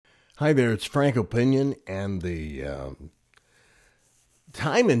Hi there, it's Frank Opinion, and the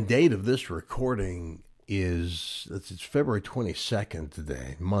time and date of this recording it's February 22nd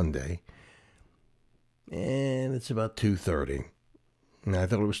today, Monday, and it's about 2:30. And I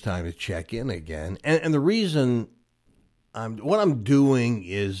thought it was time to check in again. And the reason what I'm doing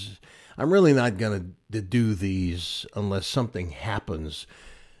is I'm really not going to do these unless something happens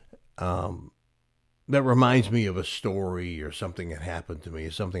that reminds me of a story or something that happened to me,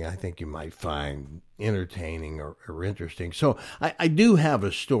 something I think you might find entertaining or interesting. So I do have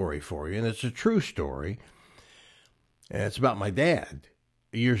a story for you, and it's a true story. And it's about my dad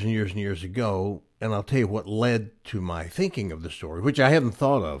years and years and years ago, and I'll tell you what led to my thinking of the story, which I hadn't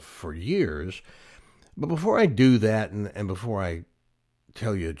thought of for years. But before I do that, and before I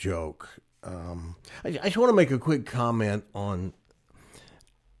tell you a joke, I just want to make a quick comment on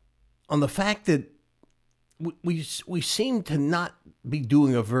the fact that we seem to not be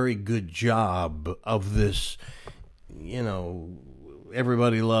doing a very good job of this,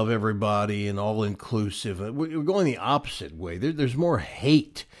 everybody love everybody and all inclusive. We're going the opposite way. There's more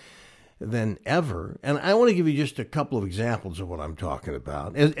hate than ever. And I want to give you just a couple of examples of what I'm talking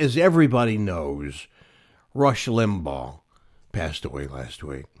about. As everybody knows, Rush Limbaugh passed away last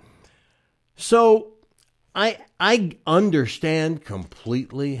week. So I understand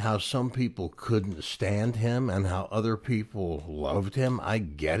completely how some people couldn't stand him and how other people loved him. I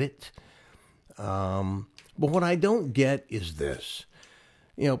get it. But what I don't get is this.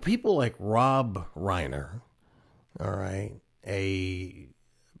 People like Rob Reiner, all right, a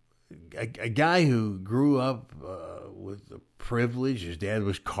guy who grew up with the privilege. His dad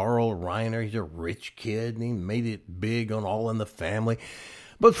was Carl Reiner. He's a rich kid, and he made it big on All in the Family.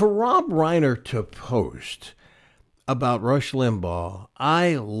 But for Rob Reiner to post about Rush Limbaugh,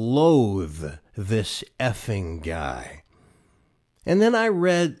 I loathe this effing guy. And then I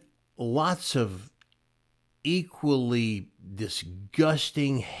read lots of equally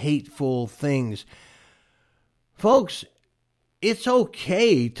disgusting, hateful things. Folks, it's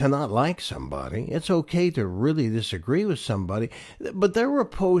okay to not like somebody. It's okay to really disagree with somebody. But there were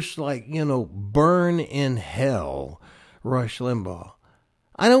posts like, burn in hell, Rush Limbaugh.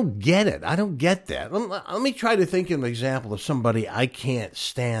 I don't get it. I don't get that. Let me try to think of an example of somebody I can't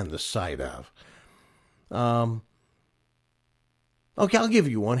stand the sight of. Okay, I'll give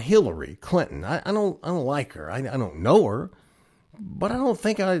you one. Hillary Clinton. I don't like her. I don't know her, but I don't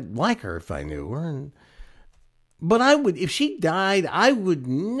think I'd like her if I knew her. But I would, if she died, I would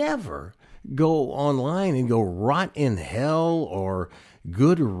never go online and go rot in hell or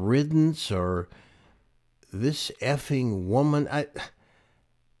good riddance or this effing woman.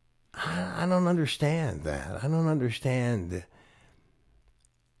 I don't understand that. I don't understand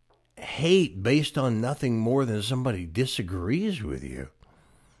hate based on nothing more than somebody disagrees with you.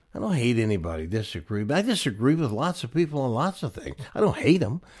 I don't hate anybody disagree, but I disagree with lots of people on lots of things. I don't hate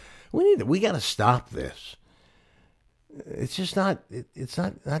them. We got to stop this. It's just not. It's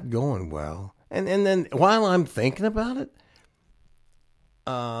not going well. And then while I'm thinking about it,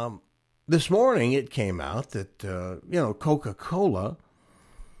 this morning it came out that Coca-Cola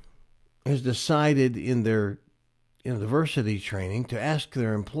has decided in their diversity training to ask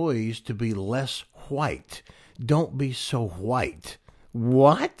their employees to be less white. Don't be so white.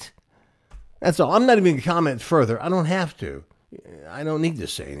 What? That's all. I'm not even going to comment further. I don't have to. I don't need to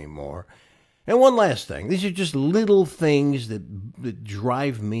say anymore. And one last thing. These are just little things that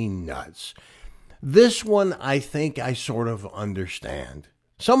drive me nuts. This one, I think I sort of understand.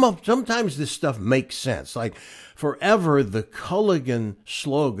 Sometimes this stuff makes sense. Like forever, the Culligan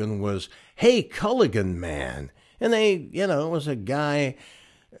slogan was, "Hey, Culligan man." And it was a guy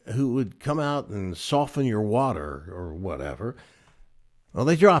who would come out and soften your water or whatever. Well,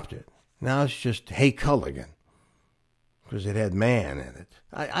 they dropped it. Now it's just, "Hey, Culligan," because it had man in it.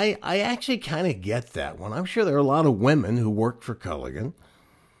 I actually kind of get that one. I'm sure there are a lot of women who work for Culligan.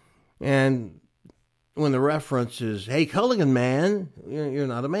 And when the reference is, "Hey, Culligan man," you're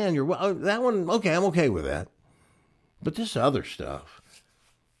not a man. That one, okay, I'm okay with that. But this other stuff,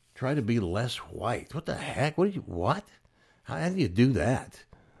 try to be less white. What the heck? What? How do you do that?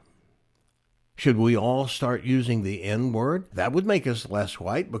 Should we all start using the N-word? That would make us less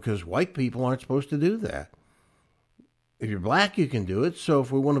white because white people aren't supposed to do that. If you're black, you can do it. So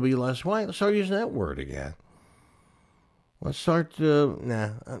if we want to be less white, let's start using that word again. Let's start,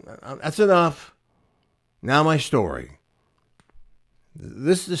 that's enough. Now my story.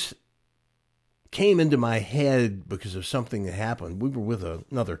 This came into my head because of something that happened. We were with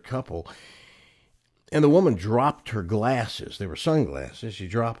another couple, and the woman dropped her glasses. They were sunglasses. She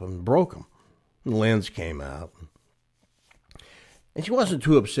dropped them and broke them. The lens came out. And she wasn't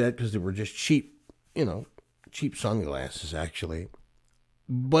too upset because they were just cheap sunglasses, actually.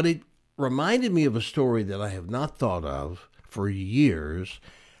 But it reminded me of a story that I have not thought of for years.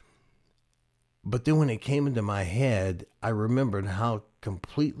 But then when it came into my head, I remembered how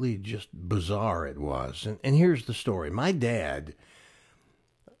completely just bizarre it was. And here's the story. My dad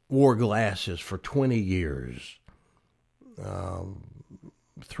wore glasses for 20 years,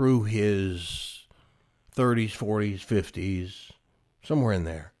 through his 30s, 40s, 50s, somewhere in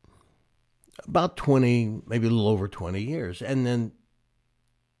there. About 20, maybe a little over 20 years. And then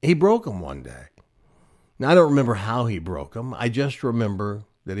he broke them one day. Now, I don't remember how he broke them. I just remember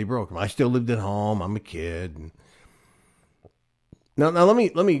that he broke them. I still lived at home. I'm a kid. Now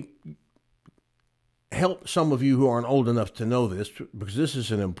let me help some of you who aren't old enough to know this, because this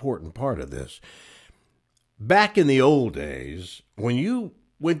is an important part of this. Back in the old days, when you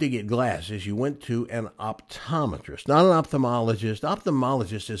went to get glasses, you went to an optometrist, not an ophthalmologist.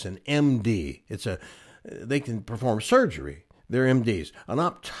 Ophthalmologist is an MD. They can perform surgery. They're MDs. An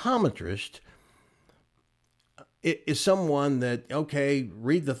optometrist is someone that, okay,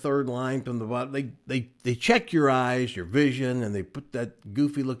 read the third line from the bottom. They check your eyes, your vision, and they put that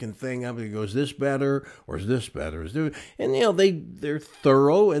goofy looking thing up and it goes, is this better or is this better? And they're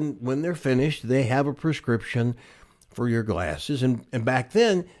thorough, and when they're finished, they have a prescription for your glasses. And back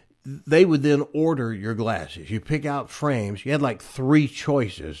then, they would then order your glasses. You pick out frames. You had like 3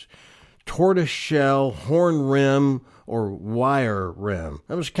 choices: tortoise shell, horn rim, or wire rim.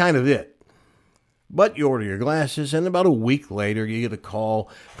 That was kind of it. But you order your glasses, and about a week later, you get a call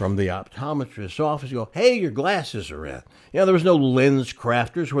from the optometrist's office. You go, hey, your glasses are in. There was no Lens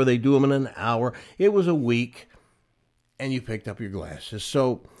Crafters where they do them in an hour. It was a week, and you picked up your glasses.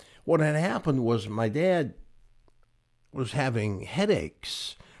 So what had happened was my dad was having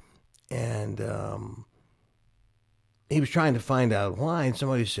headaches, and he was trying to find out why, and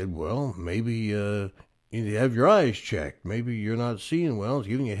somebody said, well, maybe you need to have your eyes checked. Maybe you're not seeing well. It's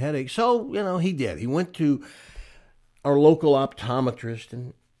giving you a headache. So, he did. He went to our local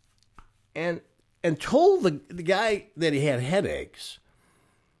optometrist and told the guy that he had headaches.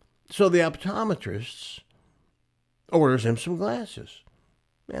 So the optometrist orders him some glasses.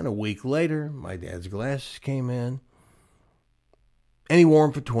 And a week later, my dad's glasses came in, and he wore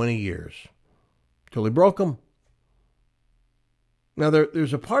them for 20 years till he broke them. Now,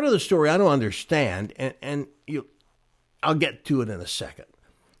 there's a part of the story I don't understand, and I'll get to it in a second.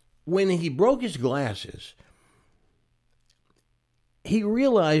 When he broke his glasses, he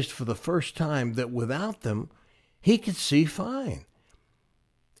realized for the first time that without them, he could see fine.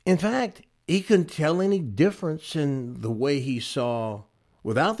 In fact, he couldn't tell any difference in the way he saw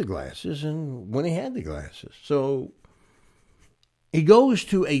without the glasses and when he had the glasses. So he goes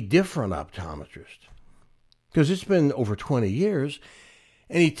to a different optometrist, because it's been over 20 years,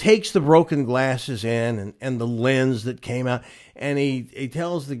 and he takes the broken glasses in and the lens that came out, and he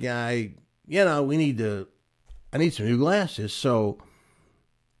tells the guy, I need some new glasses, so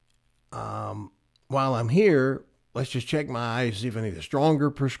while I'm here, let's just check my eyes, see if I need a stronger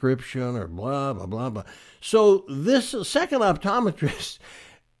prescription or blah, blah, blah, blah. So this second optometrist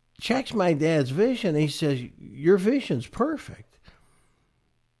checks my dad's vision, and he says, your vision's perfect.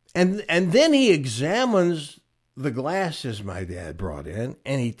 And then he examines the glasses my dad brought in,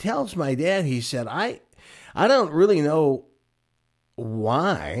 and he tells my dad, he said, I don't really know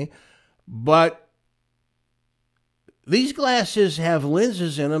why, but these glasses have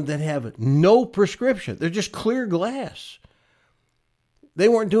lenses in them that have no prescription. They're just clear glass. They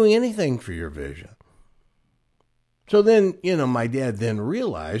weren't doing anything for your vision. So then, my dad then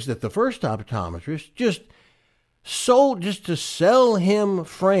realized that the first optometrist just to sell him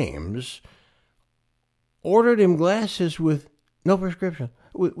frames, ordered him glasses with no prescription,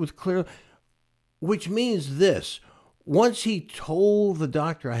 with clear, which means this: once he told the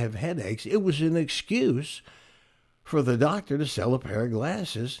doctor I have headaches, it was an excuse for the doctor to sell a pair of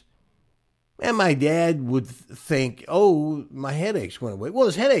glasses. And my dad would think, oh, my headaches went away. Well,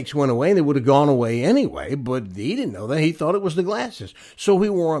 his headaches went away, and they would have gone away anyway, but he didn't know that. He thought it was the glasses. So he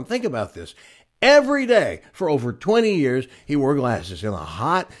wore them. Think about this. Every day for over 20 years, he wore glasses. In a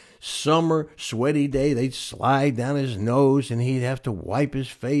hot summer, sweaty day, they'd slide down his nose, and he'd have to wipe his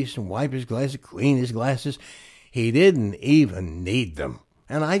face and wipe his glasses, clean his glasses. He didn't even need them.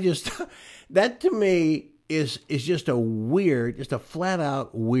 And that to me is just a flat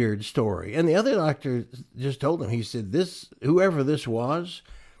out weird story. And the other doctor just told him, he said, whoever this was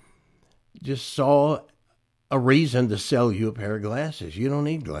just saw a reason to sell you a pair of glasses. You don't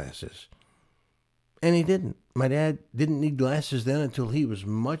need glasses. And he didn't. My dad didn't need glasses then until he was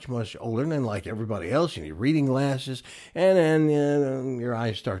much, much older. And then, like everybody else, you need reading glasses. And then your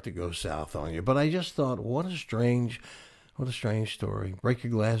eyes start to go south on you. But I just thought, what a strange story. Break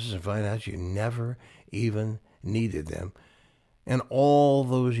your glasses and find out you never even needed them. And all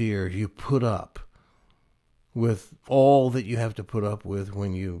those years you put up with all that you have to put up with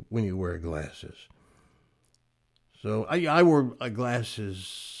when you wear glasses. So I wore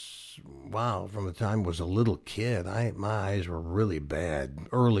glasses, from the time I was a little kid. My eyes were really bad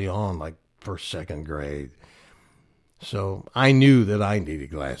early on, like first, second grade. So I knew that I needed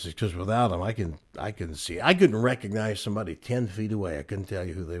glasses because without them, I couldn't see. I couldn't recognize somebody 10 feet away. I couldn't tell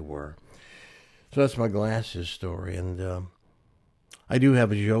you who they were. So that's my glasses story. And I do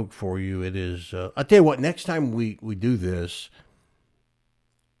have a joke for you. It is, I'll tell you what, next time we do this,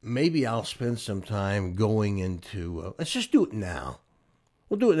 maybe I'll spend some time going into, let's just do it now.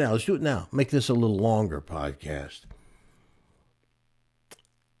 We'll do it now. Let's do it now. Make this a little longer podcast.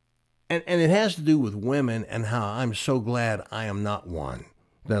 And it has to do with women and how I'm so glad I am not one,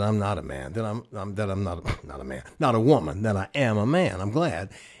 that I'm not a man, that I'm not a man, not a woman, that I am a man. I'm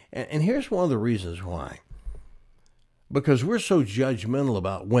glad. And here's one of the reasons why. Because we're so judgmental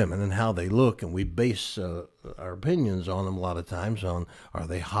about women and how they look, and we base our opinions on them a lot of times on, are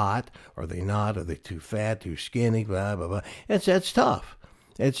they hot, are they not, are they too fat, too skinny, blah, blah, blah. It's tough.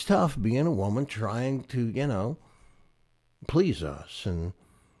 It's tough being a woman trying to, please us and,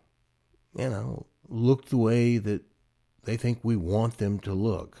 look the way that they think we want them to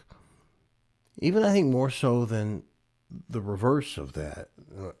look. Even I think more so than the reverse of that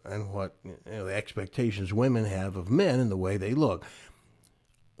and what the expectations women have of men and the way they look.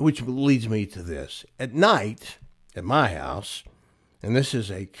 Which leads me to this. At night, at my house, and this is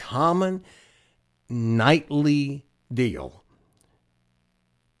a common nightly deal,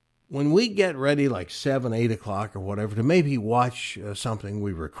 when we get ready like 7, 8 o'clock or whatever to maybe watch something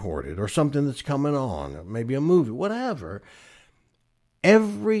we recorded or something that's coming on, or maybe a movie, whatever,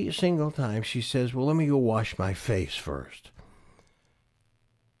 every single time she says, well, let me go wash my face first.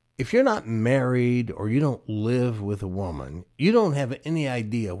 If you're not married or you don't live with a woman, you don't have any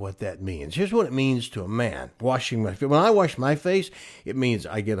idea what that means. Here's what it means to a man, washing my face. When I wash my face, it means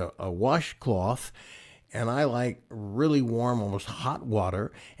I get a washcloth, and I like really warm, almost hot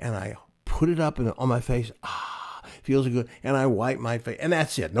water, and I put it up on my face. Feels good. And I wipe my face, and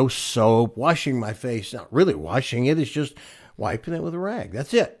that's it. No soap. Washing my face, not really washing it. It's just wiping it with a rag.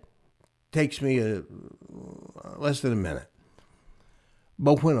 That's it. Takes me less than a minute.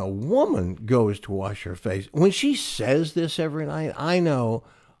 But when a woman goes to wash her face, when she says this every night, I know,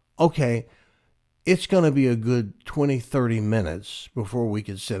 okay, it's going to be a good 20, 30 minutes before we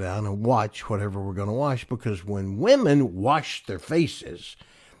can sit down and watch whatever we're going to watch. Because when women wash their faces,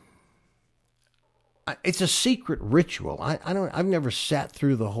 it's a secret ritual. I've never sat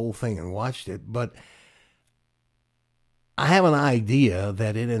through the whole thing and watched it, but I have an idea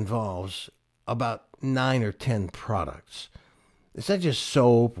that it involves about 9 or 10 products. It's not just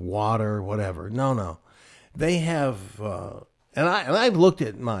soap, water, whatever. No. They have, and I've looked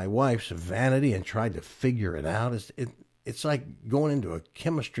at my wife's vanity and tried to figure it out. It's like going into a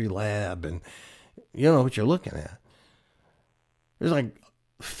chemistry lab and you don't know what you're looking at. There's like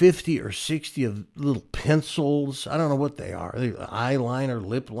 50 or 60 of little pencils. I don't know what they are. They're eyeliner,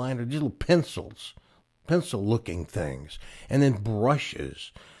 lip liner, just little pencils, pencil-looking things. And then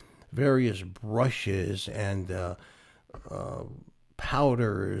brushes, various brushes and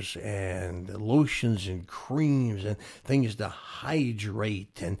powders and lotions and creams and things to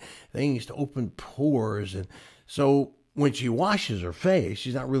hydrate and things to open pores. And so when she washes her face,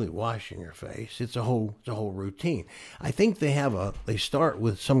 she's not really washing her face. It's a whole routine. I think they start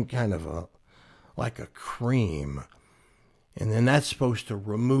with some kind of like a cream, and then that's supposed to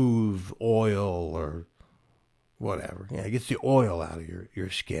remove oil or whatever. Yeah, it gets the oil out of your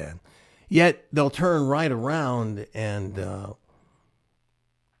skin. Yet they'll turn right around and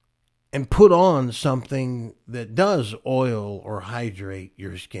put on something that does oil or hydrate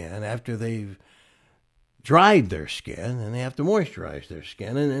your skin after they've dried their skin, and they have to moisturize their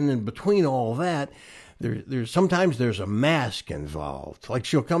skin. And in between all that, sometimes there's a mask involved. Like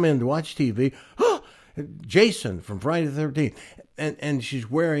she'll come in to watch TV, Jason from Friday the 13th, and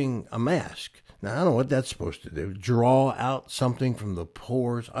she's wearing a mask. Now, I don't know what that's supposed to do. Draw out something from the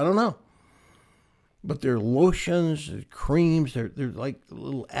pores. I don't know. But they're lotions, they're creams, they're like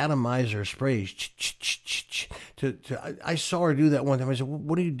little atomizer sprays. I saw her do that one time. I said,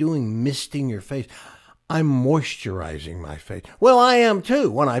 what are you doing misting your face? I'm moisturizing my face. Well, I am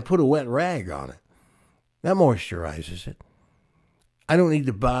too when I put a wet rag on it. That moisturizes it. I don't need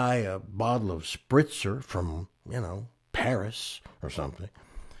to buy a bottle of spritzer from, Paris or something.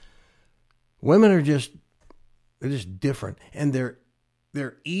 Women are they're just different, and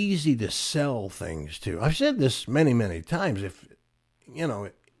they're easy to sell things to. I've said this many, many times. If,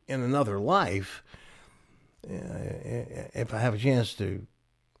 in another life, if I have a chance to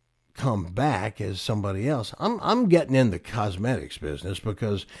come back as somebody else, I'm getting in the cosmetics business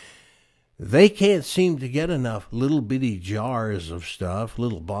because they can't seem to get enough little bitty jars of stuff,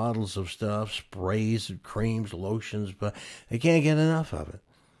 little bottles of stuff, sprays, creams, lotions, but they can't get enough of it.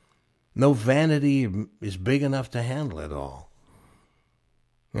 No vanity is big enough to handle it all.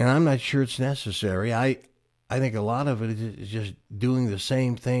 And I'm not sure it's necessary. I think a lot of it is just doing the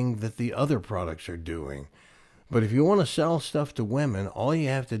same thing that the other products are doing. But if you want to sell stuff to women, all you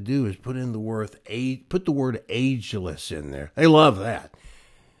have to do is put the word ageless in there. They love that.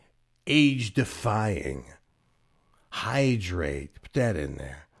 Age-defying. Hydrate. Put that in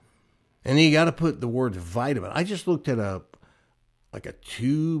there. And then you got to put the word vitamin. I just looked at a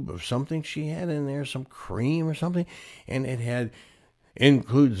tube of something she had in there, some cream or something, and it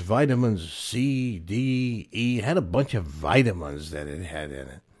includes vitamins C, D, E. It had a bunch of vitamins that it had in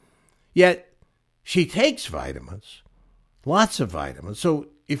it. Yet, she takes vitamins, lots of vitamins. So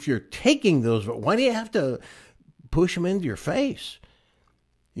if you're taking those, why do you have to push them into your face?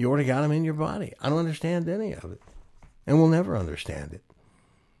 You already got them in your body. I don't understand any of it, and we'll never understand it.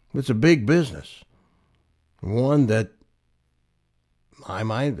 It's a big business, one that I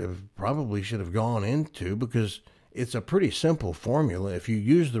might have probably should have gone into because it's a pretty simple formula. If you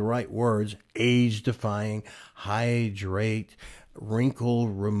use the right words, age-defying, hydrate,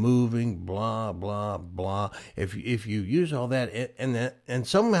 wrinkle-removing, blah, blah, blah. If you use all that and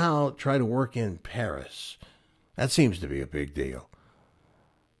somehow try to work in Paris, that seems to be a big deal.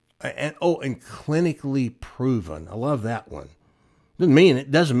 And clinically proven. I love that one.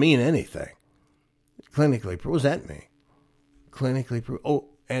 It doesn't mean anything. Clinically proven. What does that mean? Clinically proven.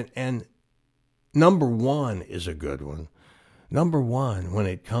 And number one is a good one. Number one when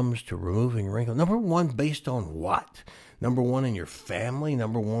it comes to removing wrinkles. Number one based on what? Number one in your family?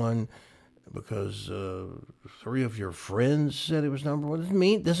 Number one because 3 of your friends said it was number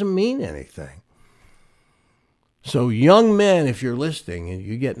one? Doesn't mean anything. So young men, if you're listening and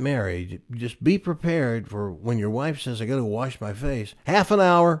you get married, just be prepared for when your wife says, I got to wash my face. Half an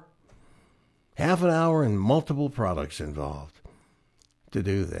hour and multiple products involved to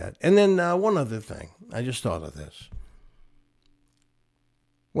do that. And then one other thing. I just thought of this.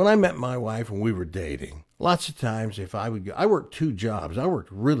 When I met my wife and we were dating, lots of times I worked 2 jobs. I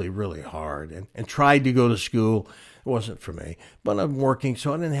worked really, really hard and tried to go to school. It wasn't for me. But I'm working,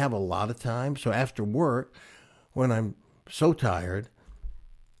 so I didn't have a lot of time. So after work, when I'm so tired,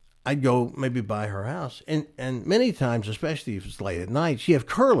 I'd go maybe by her house. And many times, especially if it's late at night, she'd have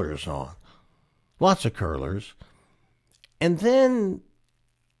curlers on. Lots of curlers. And then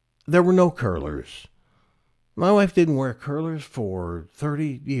there were no curlers. My wife didn't wear curlers for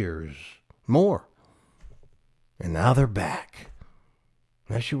 30 years, more. And now they're back.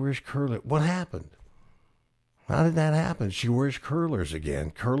 Now she wears curlers. What happened? How did that happen? She wears curlers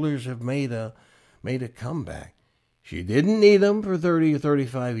again. Curlers have made a comeback. She didn't need them for 30 or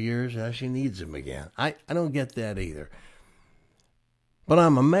 35 years. Now she needs them again. I don't get that either. But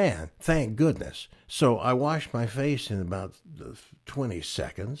I'm a man, thank goodness. So I wash my face in about 20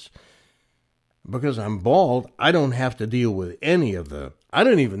 seconds. Because I'm bald, I don't have to deal with any of I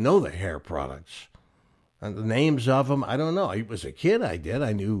don't even know the hair products. And the names of them, I don't know. I was a kid, I did.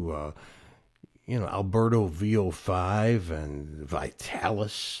 I knew, Alberto VO5 and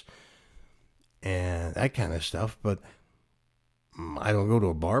Vitalis and that kind of stuff. But I don't go to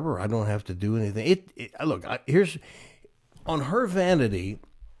a barber. I don't have to do anything. Look, here's, on her vanity,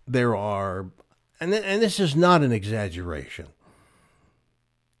 there are, and this is not an exaggeration.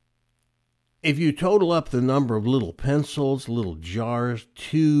 If you total up the number of little pencils, little jars,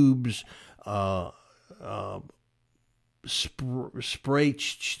 tubes, spray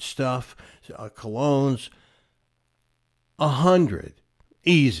stuff, colognes, 100,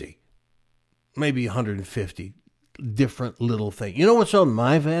 easy, maybe 150 different little things. You know what's on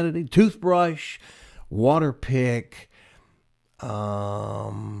my vanity? Toothbrush, water pick,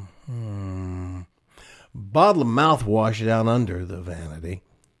 bottle of mouthwash down under the vanity.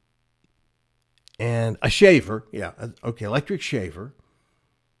 And a shaver, electric shaver,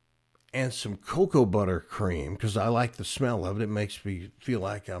 and some cocoa butter cream, because I like the smell of it. It makes me feel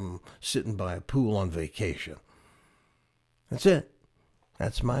like I'm sitting by a pool on vacation. That's it.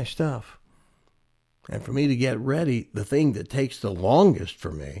 That's my stuff. And for me to get ready, the thing that takes the longest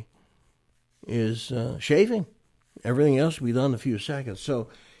for me is shaving. Everything else will be done in a few seconds. So,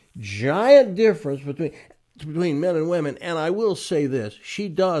 giant difference between men and women. And I will say this, she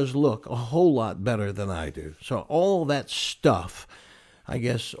does look a whole lot better than I do. So all that stuff, I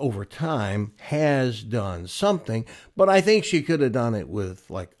guess, over time has done something. But I think she could have done it with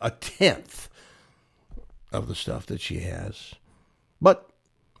like a tenth of the stuff that she has. But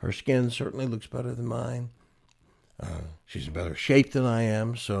her skin certainly looks better than mine. She's in better shape than I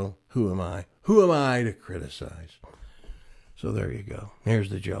am, so who am I? Who am I to criticize? So there you go. Here's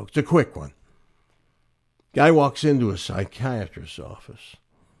the joke. It's a quick one. Guy walks into a psychiatrist's office,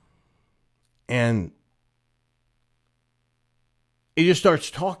 and he just starts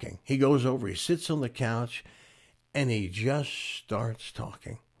talking. He goes over, he sits on the couch, and he just starts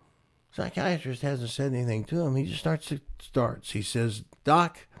talking. Psychiatrist hasn't said anything to him. He just starts. He says,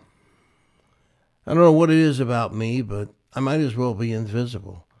 "Doc, I don't know what it is about me, but I might as well be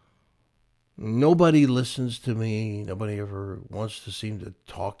invisible. Nobody listens to me. Nobody ever wants to seem to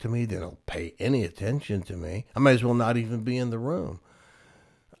talk to me. They don't pay any attention to me. I might as well not even be in the room.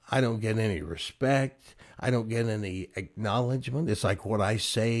 I don't get any respect. I don't get any acknowledgement. It's like what I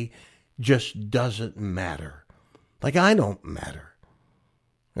say just doesn't matter. Like I don't matter.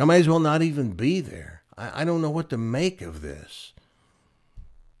 I might as well not even be there. I don't know what to make of this.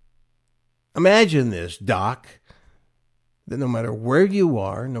 Imagine this, Doc, that no matter where you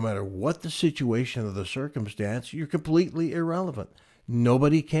are, no matter what the situation or the circumstance, you're completely irrelevant.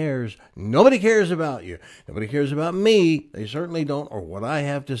 Nobody cares. Nobody cares about you. Nobody cares about me. They certainly don't, or what I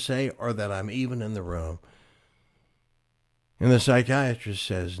have to say, or that I'm even in the room." And the psychiatrist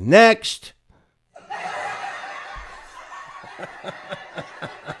says, "Next."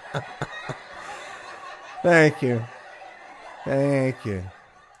 Thank you. Thank you.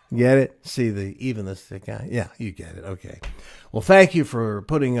 Get it? See the evenistic guy? Yeah, you get it. Okay. Well, thank you for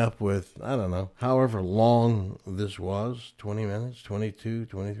putting up with, I don't know, however long this was, 20 minutes, 22,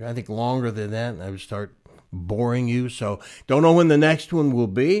 23. I think longer than that, and I would start boring you. So don't know when the next one will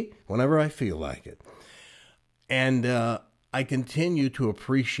be, whenever I feel like it. And I continue to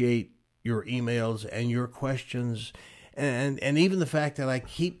appreciate your emails and your questions, and even the fact that I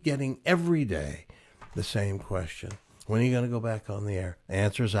keep getting every day the same question. When are you going to go back on the air? The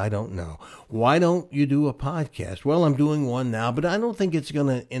answer is I don't know. Why don't you do a podcast? Well, I'm doing one now, but I don't think it's going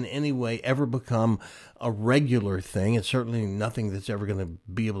to in any way ever become a regular thing. It's certainly nothing that's ever going to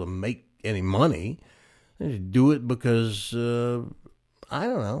be able to make any money. I just do it because, I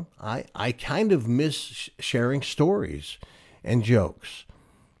don't know, I kind of miss sharing stories and jokes.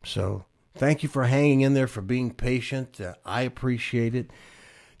 So thank you for hanging in there, for being patient. I appreciate it.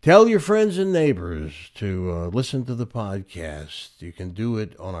 Tell your friends and neighbors to listen to the podcast. You can do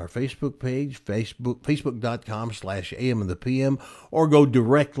it on our Facebook page, facebook.com/AM and the PM, or go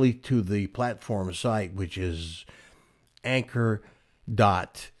directly to the platform site, which is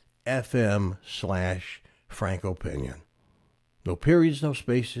anchor.fm/Frank Opinion. No periods, no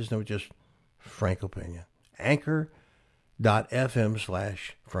spaces, no, just Frank Opinion.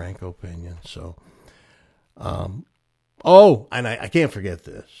 Anchor.fm/Frank Opinion. So, oh, and I can't forget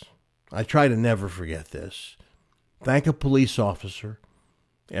this. I try to never forget this. Thank a police officer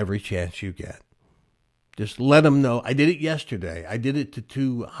every chance you get. Just let them know. I did it yesterday. I did it to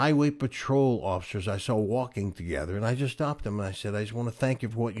 2 highway patrol officers I saw walking together, and I just stopped them and I said, I just want to thank you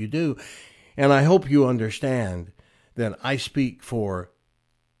for what you do. And I hope you understand that I speak for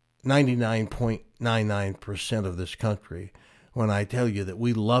 99.99% of this country when I tell you that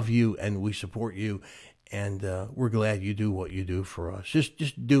we love you and we support you. And we're glad you do what you do for us.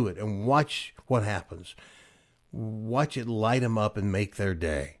 Just do it and watch what happens. Watch it light them up and make their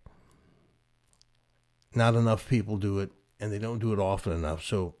day. Not enough people do it, and they don't do it often enough.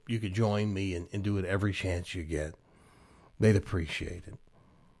 So you could join me and do it every chance you get. They'd appreciate it.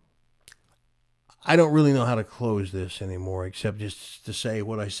 I don't really know how to close this anymore, except just to say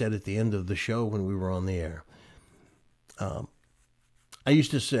what I said at the end of the show when we were on the air. I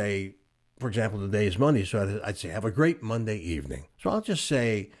used to say, for example, today is Monday, so I'd say, have a great Monday evening. So I'll just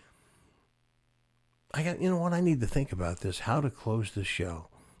say, you know what, I need to think about this, how to close the show.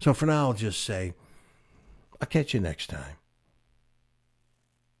 So for now, I'll just say, I'll catch you next time.